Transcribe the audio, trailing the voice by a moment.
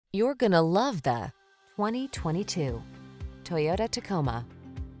You're gonna love the 2022 Toyota Tacoma.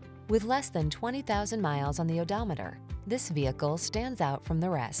 With less than 20,000 miles on the odometer, this vehicle stands out from the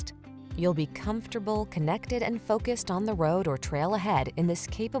rest. You'll be comfortable, connected, and focused on the road or trail ahead in this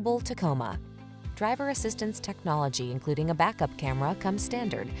capable Tacoma. Driver assistance technology, including a backup camera, comes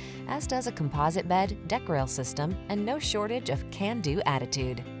standard, as does a composite bed, deck rail system, and no shortage of can-do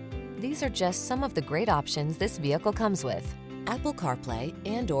attitude. These are just some of the great options this vehicle comes with: Apple CarPlay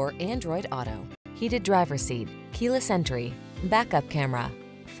and/or Android Auto, heated driver's seat, keyless entry, backup camera,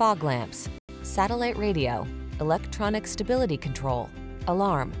 fog lamps, satellite radio, electronic stability control,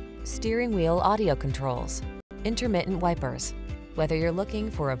 alarm, steering wheel audio controls, intermittent wipers. Whether you're looking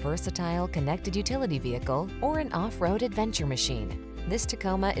for a versatile connected utility vehicle or an off-road adventure machine, this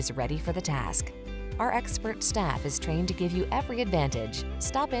Tacoma is ready for the task. Our expert staff is trained to give you every advantage.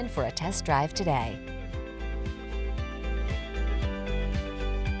 Stop in for a test drive today.